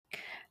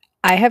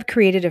I have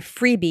created a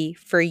freebie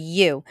for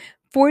you: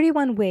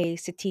 41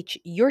 ways to teach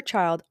your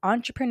child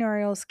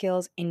entrepreneurial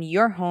skills in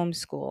your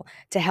homeschool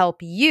to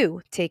help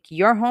you take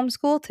your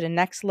homeschool to the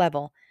next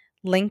level.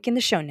 Link in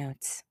the show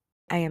notes.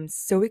 I am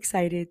so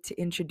excited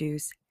to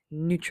introduce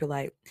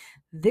Nutrilite.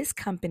 This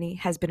company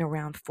has been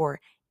around for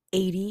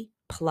 80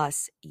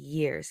 plus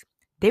years.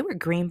 They were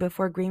green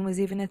before green was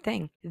even a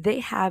thing.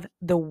 They have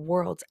the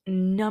world's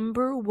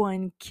number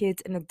one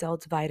kids and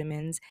adults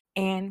vitamins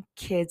and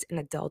kids and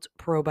adult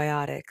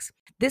probiotics.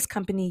 This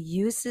company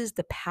uses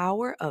the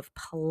power of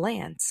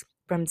plants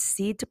from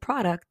seed to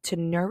product to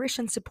nourish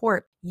and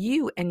support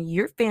you and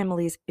your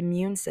family's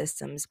immune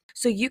systems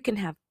so you can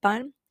have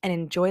fun and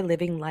enjoy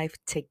living life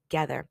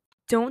together.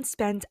 Don't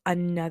spend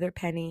another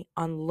penny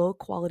on low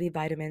quality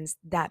vitamins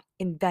that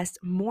invest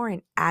more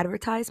in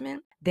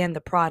advertisement than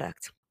the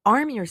product.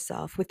 Arm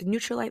yourself with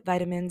Nutrilite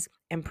vitamins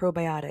and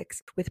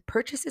probiotics. With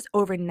purchases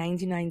over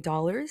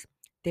 $99,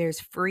 there's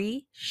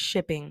free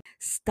shipping.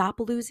 Stop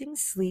losing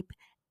sleep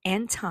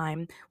and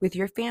time with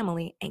your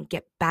family and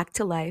get back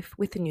to life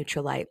with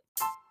Nutrilite.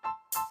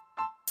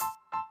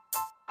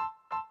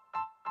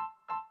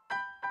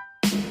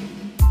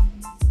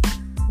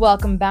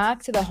 Welcome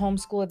back to the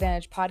Homeschool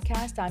Advantage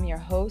podcast. I'm your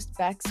host,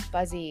 Bex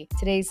Buzzy.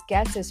 Today's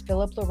guest is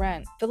Philip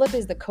Laurent. Philip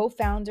is the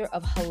co-founder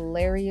of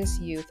Hilarious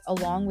Youth,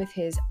 along with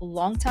his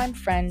longtime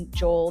friend,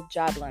 Joel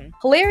Jablin.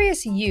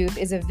 Hilarious Youth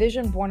is a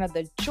vision born of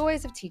the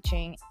joys of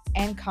teaching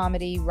and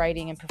comedy,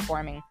 writing, and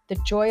performing, the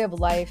joy of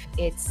life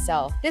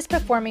itself. This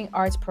performing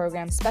arts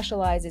program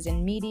specializes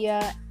in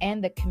media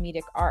and the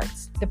comedic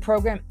arts. The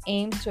program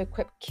aims to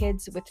equip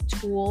kids with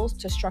tools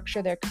to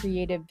structure their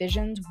creative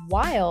visions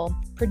while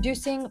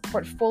producing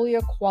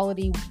portfolio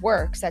quality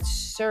works that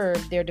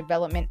serve their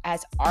development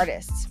as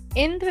artists.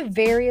 In the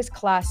various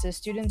classes,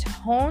 students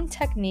hone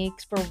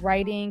techniques for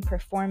writing,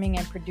 performing,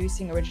 and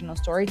producing original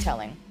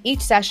storytelling.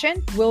 Each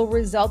session will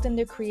result in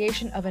the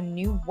creation of a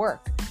new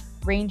work,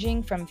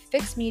 ranging from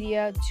fixed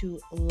media to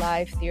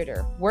live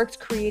theater. Works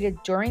created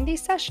during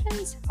these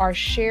sessions are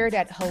shared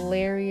at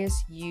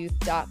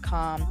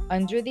hilariousYouth.com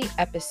under the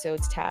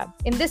Episodes tab.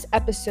 In this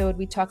episode,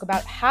 we talk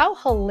about how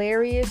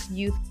Hilarious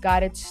Youth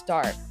got its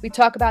start. We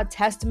talk about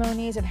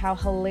testimonies of how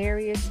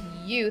Hilarious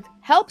Youth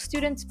helps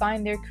students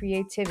find their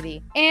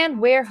creativity and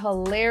where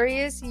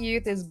Hilarious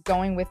Youth is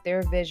going with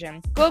their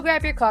vision. Go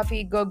grab your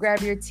coffee, go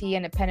grab your tea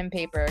and a pen and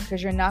paper,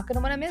 because you're not going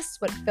to want to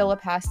miss what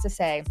Philip has to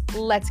say.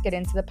 Let's get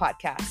into the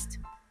podcast.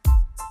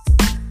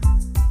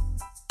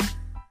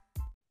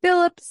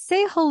 Philip,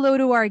 say hello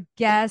to our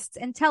guests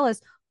and tell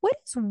us, what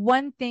is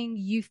one thing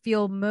you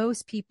feel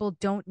most people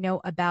don't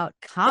know about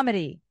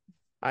comedy?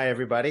 Hi,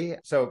 everybody.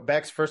 So,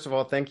 Bex, first of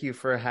all, thank you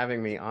for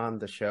having me on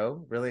the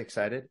show. Really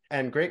excited.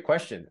 And great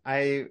question.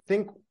 I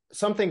think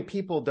something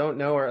people don't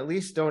know, or at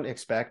least don't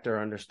expect or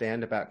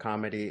understand about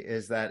comedy,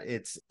 is that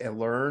it's a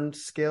learned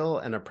skill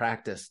and a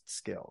practiced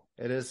skill.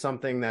 It is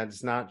something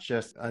that's not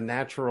just a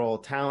natural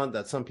talent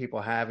that some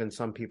people have and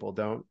some people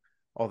don't,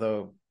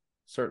 although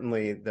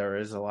certainly there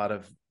is a lot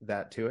of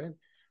that to it.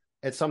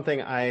 It's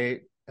something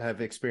I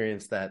have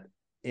experienced that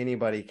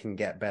anybody can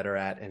get better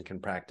at and can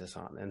practice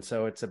on. And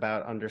so it's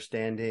about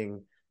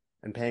understanding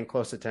and paying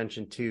close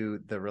attention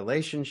to the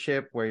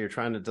relationship where you're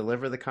trying to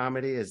deliver the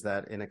comedy. Is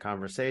that in a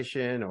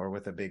conversation or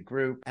with a big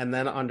group? And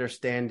then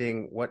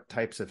understanding what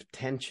types of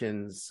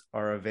tensions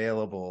are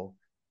available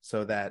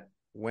so that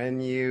when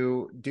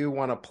you do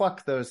want to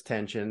pluck those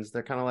tensions,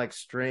 they're kind of like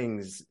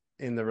strings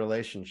in the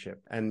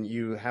relationship. And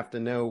you have to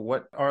know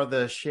what are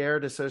the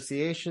shared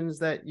associations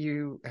that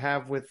you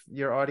have with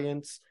your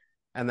audience,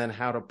 and then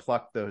how to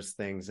pluck those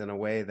things in a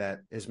way that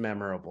is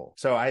memorable.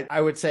 So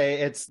I would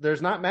say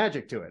there's not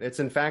magic to it.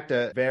 It's in fact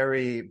a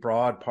very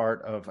broad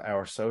part of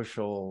our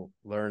social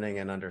learning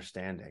and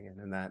understanding,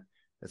 and that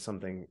is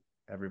something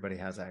everybody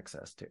has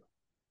access to.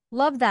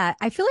 Love that.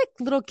 I feel like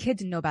little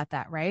kids know about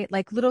that, right?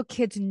 Like little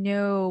kids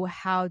know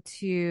how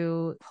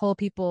to pull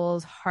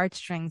people's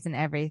heartstrings and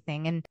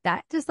everything. And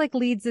that just like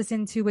leads us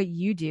into what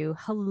you do.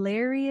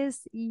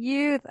 Hilarious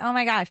Youth. Oh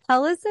my gosh.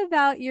 Tell us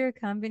about your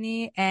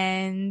company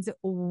and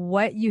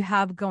what you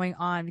have going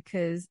on,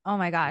 because, oh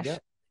my gosh. Yeah.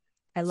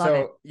 I love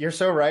it. You're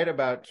so right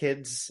about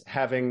kids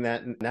having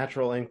that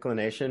natural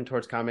inclination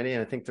towards comedy.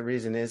 And I think the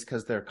reason is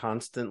because they're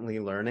constantly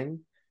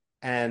learning.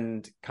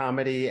 And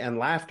comedy and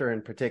laughter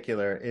in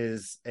particular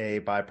is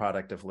a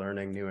byproduct of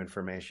learning new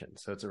information.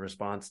 So it's a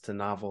response to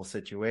novel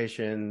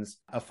situations.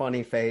 A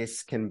funny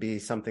face can be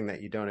something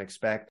that you don't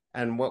expect.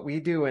 And what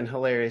we do in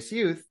Hilarious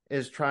Youth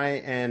is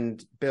try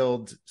and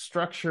build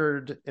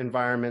structured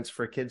environments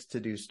for kids to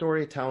do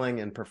storytelling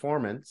and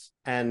performance,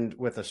 and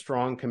with a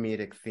strong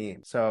comedic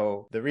theme.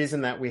 So the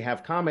reason that we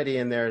have comedy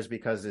in there is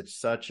because it's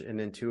such an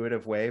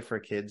intuitive way for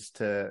kids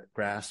to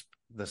grasp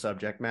the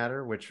subject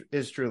matter, which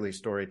is truly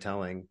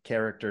storytelling,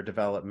 character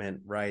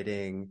development,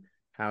 writing,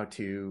 how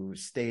to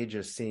stage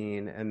a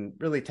scene, and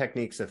really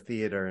techniques of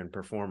theater and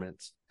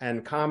performance.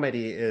 And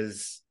comedy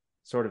is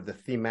sort of the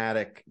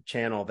thematic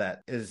channel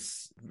that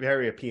is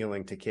very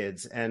appealing to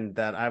kids and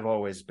that I've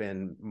always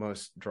been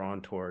most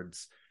drawn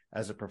towards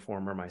as a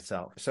performer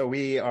myself. So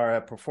we are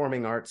a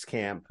performing arts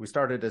camp. We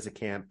started as a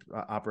camp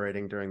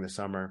operating during the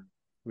summer.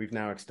 We've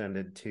now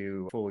extended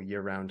to full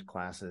year-round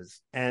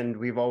classes, and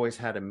we've always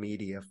had a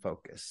media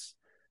focus.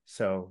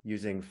 So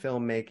using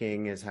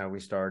filmmaking is how we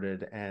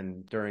started.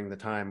 And during the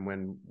time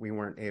when we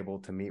weren't able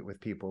to meet with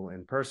people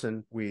in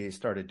person, we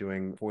started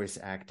doing voice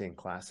acting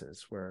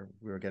classes where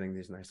we were getting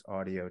these nice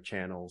audio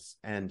channels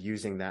and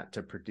using that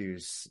to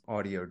produce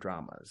audio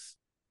dramas.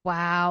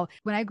 Wow.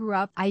 When I grew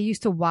up, I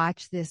used to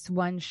watch this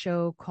one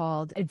show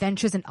called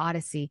Adventures in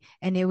Odyssey,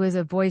 and it was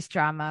a voice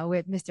drama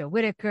with Mr.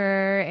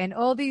 Whitaker and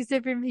all these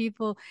different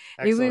people.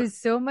 It Excellent. was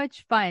so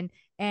much fun.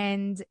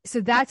 And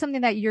so that's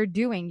something that you're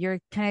doing. You're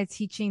kind of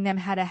teaching them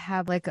how to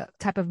have like a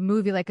type of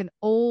movie, like an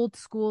old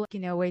school,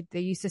 where they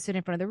used to sit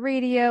in front of the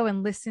radio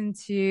and listen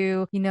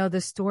to,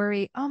 the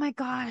story. Oh my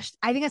gosh.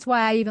 I think that's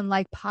why I even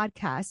like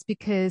podcasts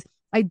because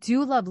I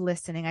do love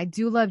listening. I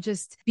do love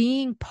just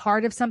being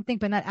part of something,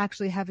 but not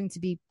actually having to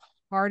be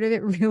part of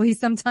it really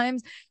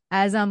sometimes.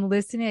 As I'm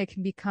listening, it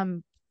can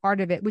become part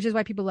of it, which is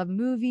why people love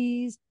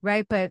movies,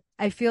 right? But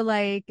I feel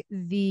like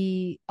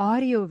the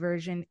audio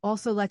version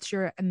also lets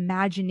your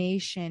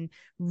imagination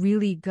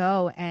really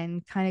go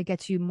and kind of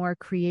gets you more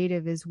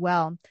creative as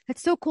well.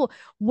 That's so cool.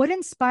 What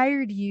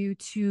inspired you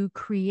to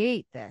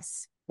create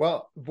this?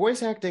 Well,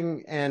 voice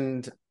acting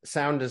and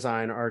sound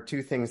design are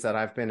two things that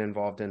I've been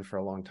involved in for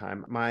a long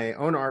time. My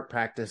own art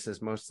practice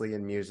is mostly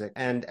in music.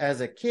 And as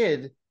a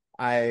kid,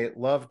 I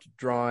loved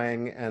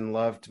drawing and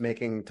loved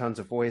making tons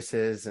of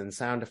voices and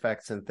sound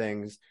effects and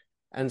things.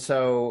 And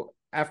so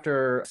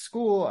after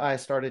school, I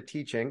started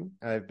teaching.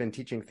 I've been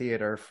teaching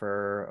theater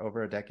for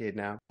over a decade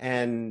now.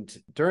 And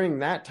during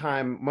that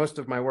time, most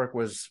of my work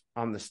was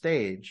on the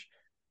stage.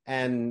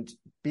 And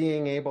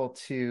being able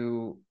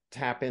to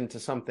tap into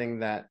something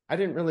that I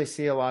didn't really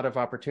see a lot of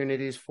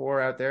opportunities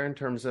for out there in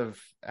terms of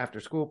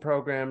after school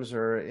programs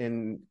or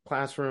in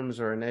classrooms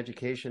or in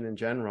education in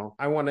general.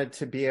 I wanted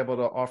to be able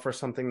to offer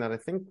something that I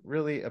think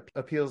really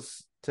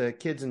appeals to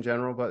kids in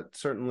general, but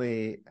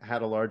certainly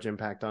had a large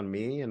impact on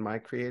me and my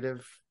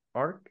creative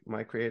arc,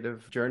 my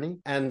creative journey.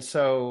 And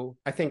so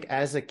I think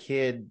as a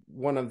kid,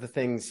 one of the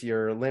things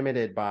you're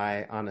limited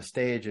by on a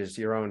stage is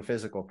your own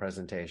physical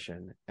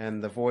presentation.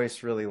 And the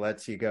voice really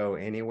lets you go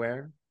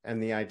anywhere. And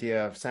the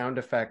idea of sound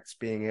effects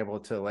being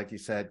able to, like you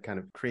said, kind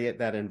of create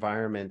that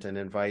environment and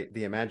invite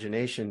the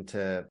imagination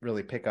to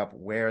really pick up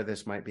where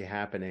this might be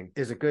happening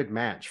is a good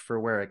match for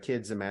where a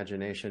kid's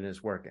imagination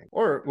is working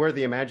or where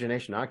the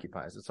imagination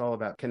occupies. It's all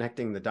about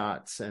connecting the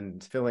dots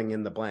and filling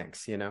in the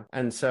blanks, you know?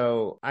 And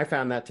so I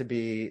found that to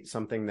be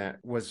something that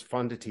was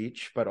fun to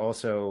teach, but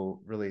also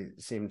really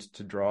seemed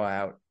to draw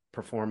out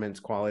performance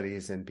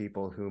qualities in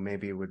people who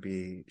maybe would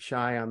be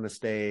shy on the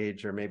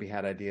stage or maybe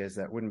had ideas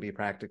that wouldn't be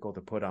practical to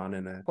put on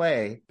in a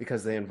play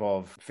because they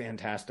involve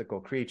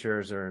fantastical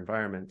creatures or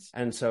environments.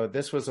 And so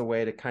this was a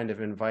way to kind of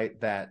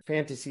invite that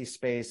fantasy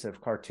space of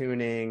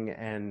cartooning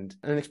and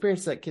an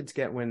experience that kids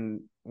get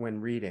when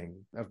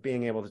reading, of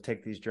being able to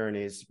take these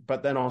journeys,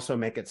 but then also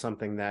make it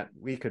something that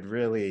we could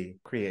really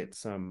create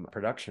some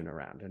production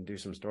around and do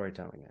some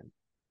storytelling in.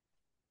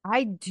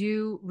 I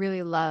do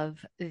really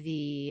love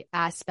the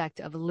aspect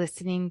of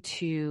listening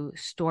to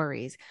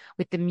stories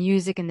with the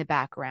music in the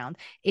background.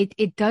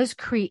 It does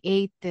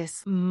create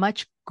this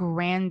much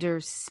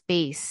grander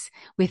space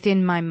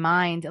within my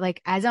mind.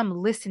 Like as I'm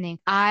listening,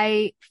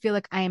 I feel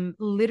like I am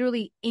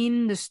literally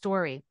in the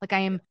story. Like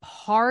I am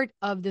part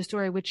of the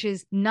story, which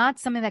is not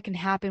something that can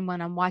happen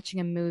when I'm watching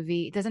a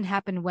movie. It doesn't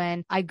happen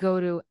when I go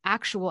to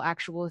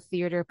actual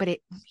theater, but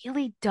it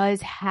really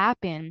does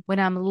happen when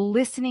I'm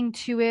listening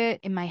to it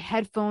in my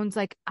headphones.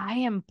 Like I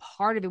am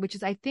part of it, which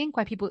is, I think,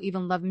 why people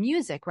even love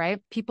music, right?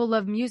 People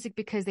love music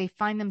because they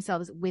find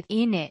themselves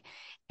within it.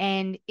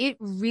 And it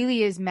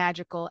really is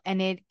magical.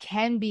 And it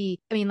can be,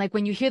 I mean, like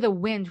when you hear the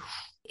wind,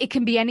 it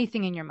can be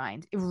anything in your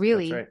mind. It That's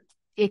really, right.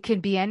 it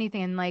could be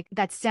anything. And like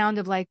that sound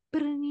of like,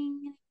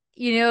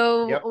 you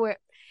know, Yep. or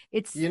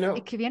You it know,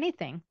 could be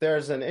anything.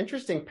 there's an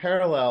interesting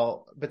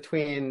parallel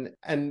between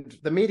and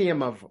the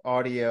medium of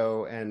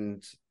audio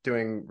and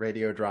doing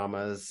radio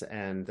dramas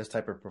and this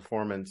type of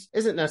performance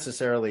isn't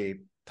necessarily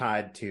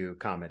tied to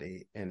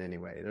comedy in any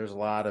way. There's a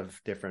lot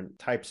of different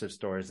types of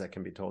stories that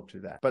can be told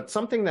through that. But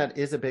something that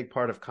is a big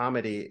part of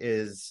comedy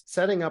is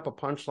setting up a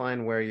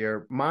punchline where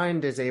your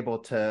mind is able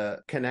to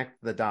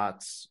connect the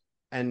dots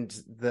and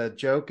the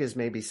joke is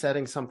maybe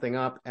setting something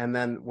up, and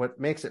then what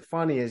makes it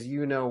funny is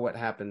you know what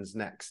happens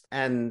next.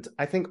 And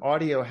I think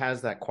audio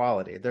has that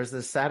quality. There's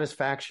this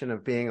satisfaction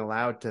of being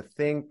allowed to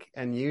think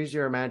and use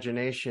your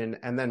imagination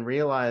and then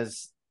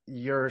realize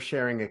you're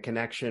sharing a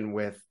connection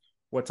with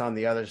what's on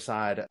the other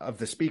side of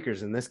the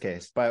speakers in this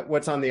case, but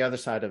what's on the other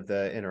side of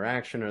the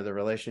interaction or the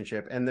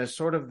relationship. And there's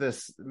sort of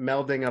this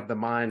melding of the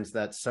minds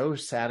that's so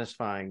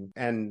satisfying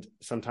and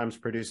sometimes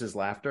produces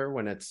laughter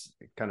when it's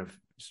kind of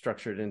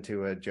structured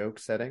into a joke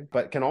setting,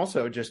 but can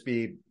also just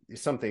be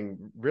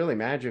something really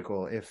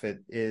magical if it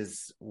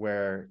is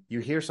where you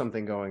hear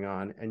something going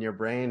on and your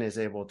brain is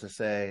able to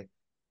say,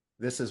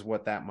 this is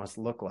what that must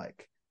look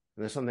like.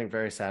 And there's something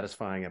very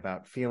satisfying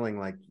about feeling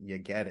like you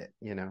get it,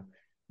 And so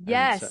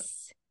Yes. I think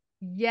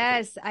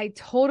Yes, I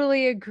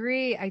totally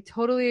agree. I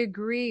totally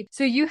agree.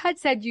 So you had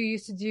said you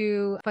used to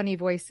do funny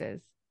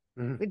voices.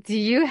 Mhm. Do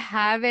you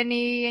have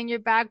any in your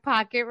back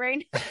pocket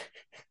right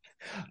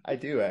I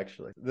do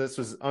actually. This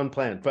was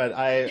unplanned, but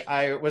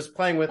I was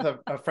playing with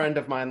a friend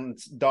of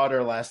mine's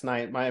daughter last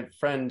night. My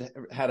friend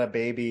had a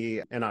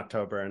baby in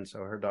October, and so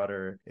her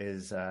daughter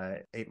is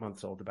 8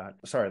 months old.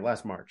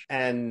 Last March,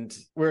 and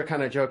we were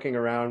kind of joking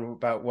around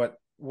about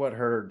what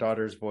her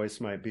daughter's voice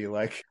might be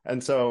like.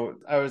 And so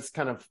I was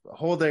kind of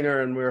holding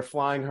her and we were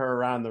flying her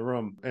around the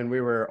room. And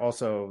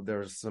there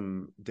was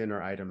some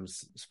dinner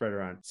items spread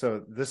around.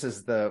 So this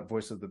is the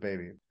voice of the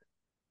baby.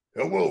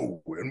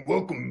 Hello and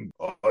welcome.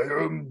 I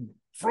am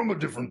from a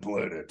different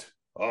planet.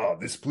 Ah,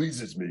 this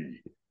pleases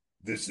me.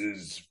 This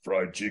is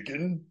fried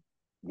chicken.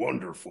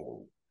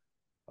 Wonderful.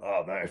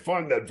 Ah, I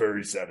find that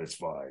very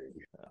satisfying.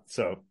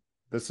 So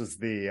this is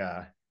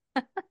the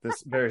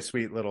this very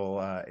sweet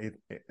little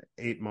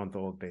 8 month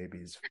old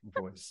baby's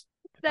voice,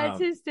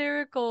 That's um,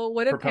 hysterical.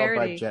 What a propelled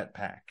by parody.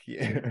 jetpack.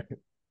 Yeah.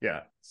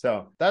 Yeah.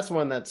 So that's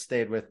one that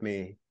stayed with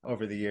me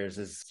over the years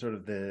is sort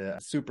of the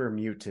super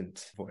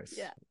mutant voice.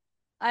 Yeah.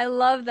 I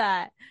love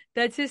that.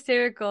 That's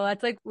hysterical.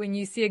 That's like when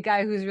you see a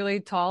guy who's really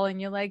tall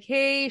and you're like,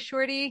 "Hey,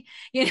 shorty,"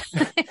 you know,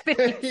 but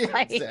he's Yeah,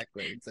 like,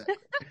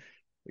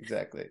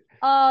 exactly.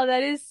 "Oh,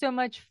 that is so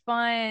much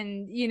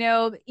fun."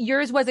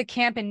 Yours was a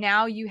camp and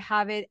now you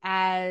have it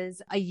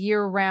as a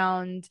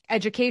year-round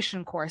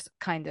education course,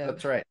 kind of.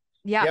 That's right.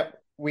 Yeah, Yep.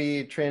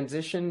 We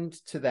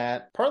transitioned to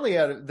that partly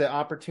out of the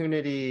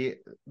opportunity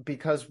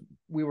because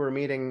we were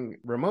meeting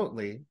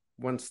remotely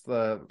once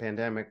the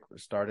pandemic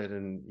started.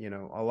 And,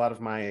 a lot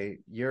of my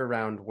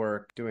year-round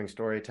work doing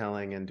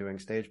storytelling and doing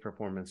stage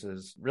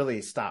performances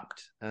really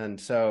stopped. And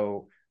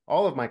so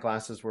all of my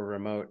classes were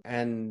remote.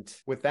 And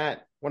with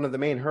that, one of the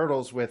main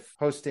hurdles with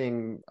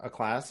hosting a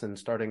class and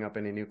starting up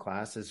any new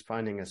class is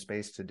finding a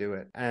space to do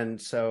it. And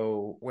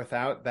so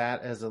without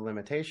that as a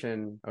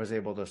limitation, I was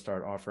able to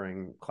start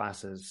offering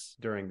classes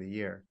during the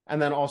year. And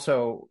then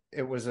also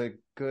it was a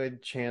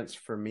good chance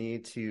for me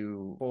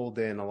to fold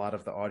in a lot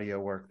of the audio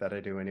work that I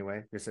do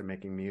anyway, because I'm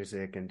making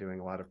music and doing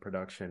a lot of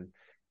production.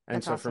 And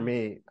that's so for awesome.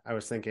 me, I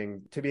was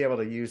thinking to be able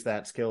to use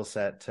that skill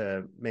set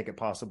to make it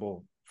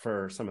possible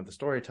for some of the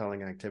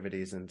storytelling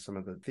activities and some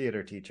of the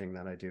theater teaching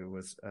that I do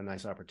was a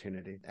nice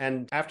opportunity.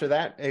 And after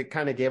that, it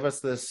kind of gave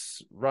us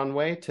this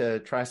runway to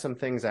try some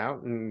things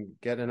out and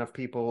get enough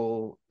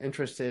people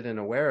interested and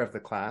aware of the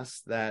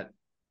class that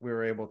we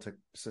were able to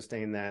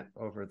sustain that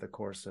over the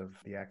course of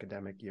the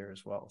academic year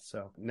as well.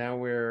 So now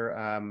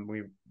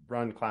we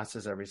run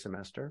classes every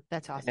semester.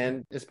 That's awesome.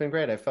 And it's been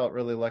great. I felt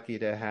really lucky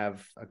to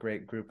have a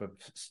great group of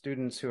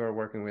students who are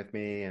working with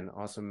me and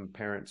awesome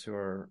parents who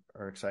are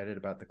excited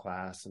about the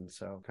class. And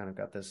so kind of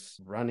got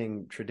this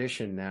running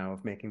tradition now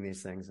of making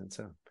these things. And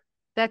so,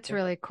 That's yeah.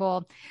 really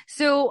cool.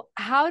 So,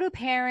 how do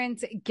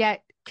parents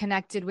get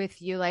connected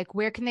with you? Like,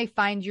 where can they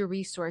find your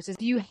resources?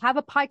 Do you have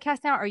a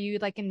podcast now? Or are you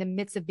like in the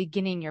midst of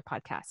beginning your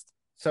podcast?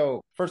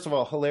 So, first of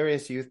all,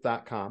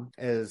 hilariousYouth.com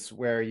is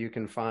where you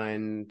can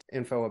find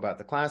info about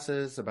the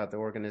classes, about the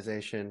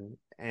organization,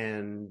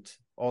 and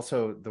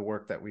also the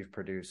work that we've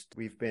produced.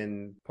 We've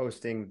been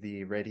posting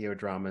the radio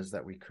dramas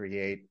that we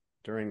create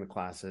during the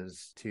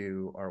classes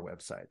to our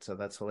website. So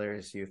that's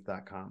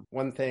hilariousYouth.com.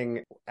 One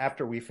thing,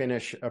 after we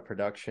finish a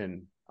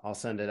production, I'll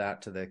send it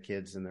out to the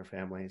kids and their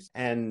families.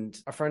 And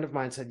a friend of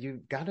mine said, you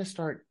got to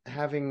start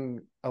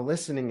having a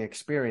listening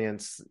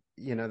experience,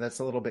 that's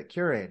a little bit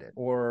curated,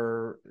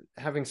 or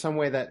having some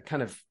way that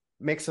kind of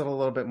makes it a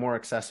little bit more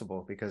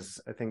accessible,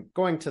 because I think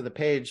going to the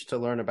page to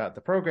learn about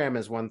the program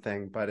is one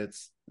thing, but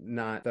it's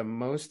not the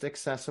most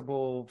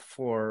accessible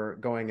for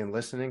going and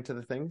listening to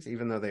the things,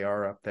 even though they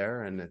are up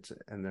there and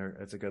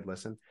it's a good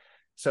listen.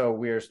 So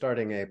we are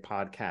starting a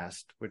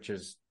podcast, which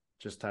is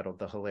just titled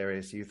the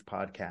Hilarious Youth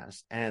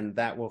Podcast. And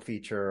that will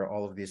feature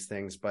all of these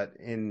things, but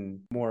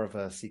in more of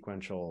a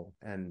sequential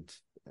and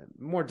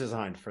more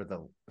designed for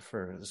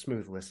a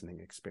smooth listening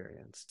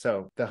experience.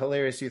 So the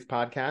Hilarious Youth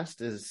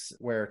Podcast is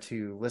where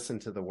to listen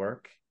to the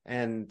work.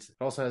 And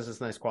it also has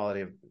this nice quality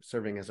of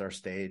serving as our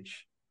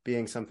stage,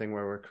 being something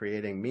where we're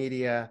creating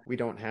media. We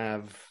don't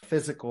have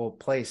physical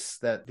place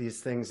that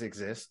these things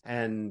exist,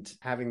 and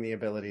having the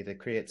ability to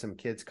create some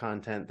kids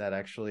content that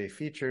actually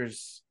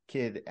features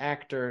kid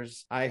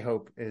actors, I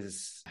hope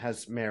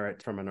has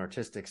merit from an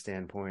artistic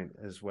standpoint,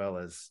 as well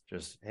as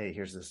just, hey,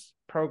 here's this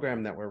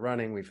program that we're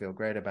running, we feel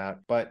great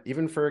about. But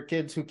even for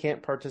kids who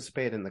can't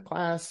participate in the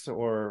class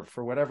or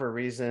for whatever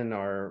reason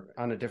are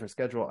on a different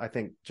schedule, I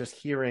think just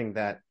hearing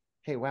that,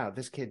 hey, wow,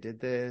 this kid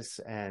did this,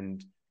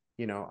 and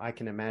I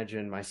can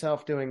imagine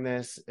myself doing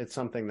this. It's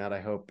something that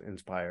I hope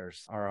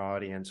inspires our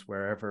audience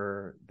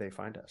wherever they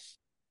find us.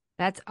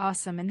 That's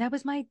awesome. And that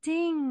was my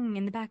ding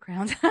in the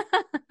background.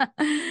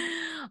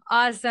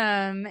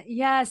 Awesome.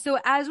 Yeah. So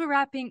as we're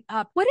wrapping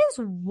up, what is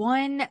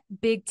one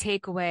big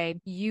takeaway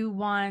you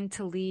want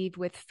to leave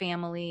with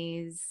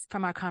families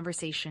from our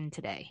conversation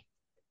today?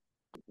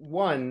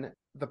 One,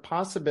 the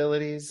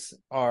possibilities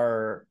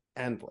are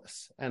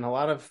endless. And a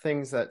lot of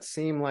things that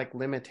seem like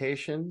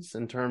limitations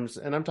in terms,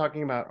 and I'm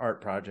talking about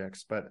art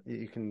projects, but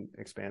you can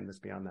expand this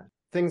beyond that.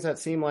 Things that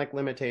seem like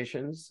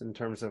limitations in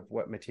terms of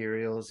what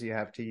materials you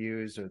have to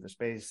use or the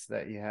space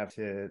that you have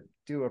to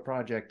do a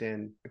project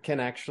in can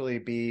actually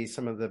be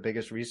some of the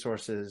biggest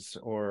resources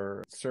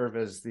or serve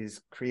as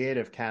these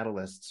creative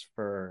catalysts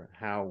for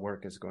how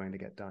work is going to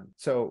get done.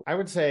 So I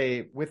would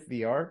say with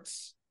the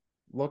arts,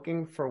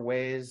 looking for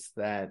ways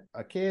that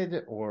a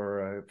kid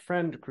or a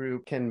friend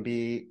group can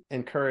be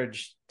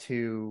encouraged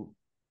to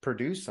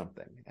produce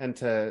something and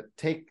to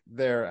take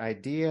their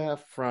idea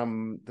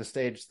from the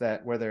stage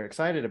that where they're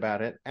excited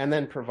about it and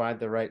then provide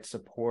the right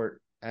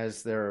support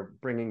as they're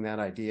bringing that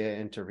idea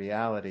into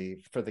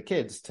reality for the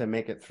kids to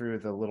make it through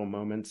the little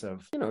moments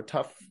of,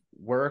 tough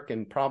work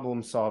and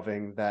problem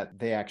solving, that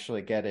they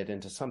actually get it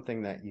into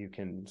something that you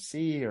can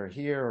see or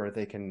hear or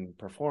they can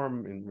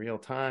perform in real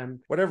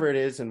time. Whatever it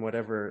is and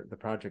whatever the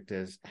project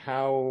is,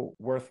 how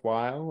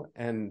worthwhile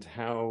and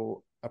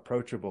how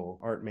approachable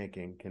art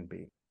making can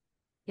be.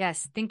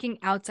 Yes, thinking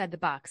outside the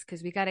box,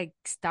 because we got to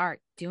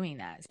start doing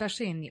that,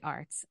 especially in the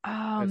arts.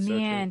 Oh, That's so true.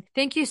 man.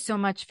 Thank you so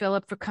much,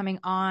 Philip, for coming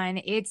on.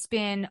 It's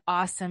been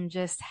awesome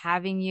just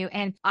having you.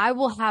 And I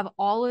will have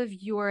all of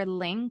your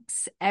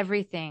links,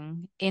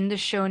 everything in the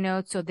show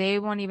notes. So they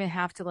won't even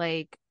have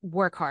to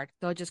work hard.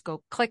 They'll just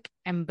go click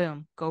and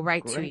boom, go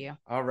right to Great. you.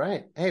 All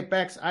right. Hey,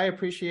 Bex, I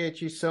appreciate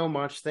you so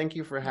much. Thank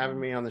you for having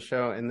me on the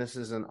show. And this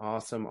is an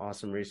awesome,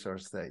 awesome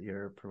resource that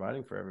you're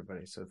providing for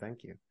everybody. So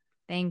thank you.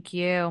 Thank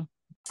you.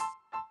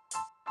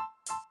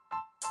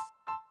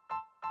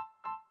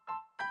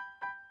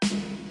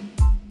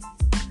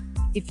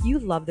 If you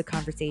love the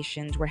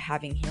conversations we're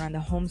having here on the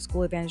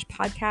Homeschool Advantage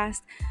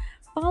podcast,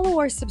 follow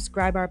or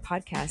subscribe our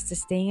podcast to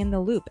stay in the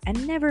loop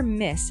and never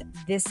miss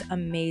this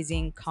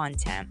amazing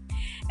content.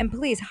 And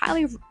please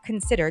highly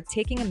consider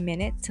taking a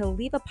minute to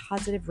leave a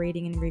positive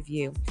rating and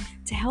review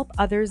to help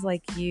others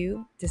like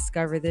you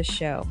discover this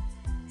show.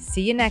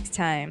 See you next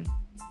time.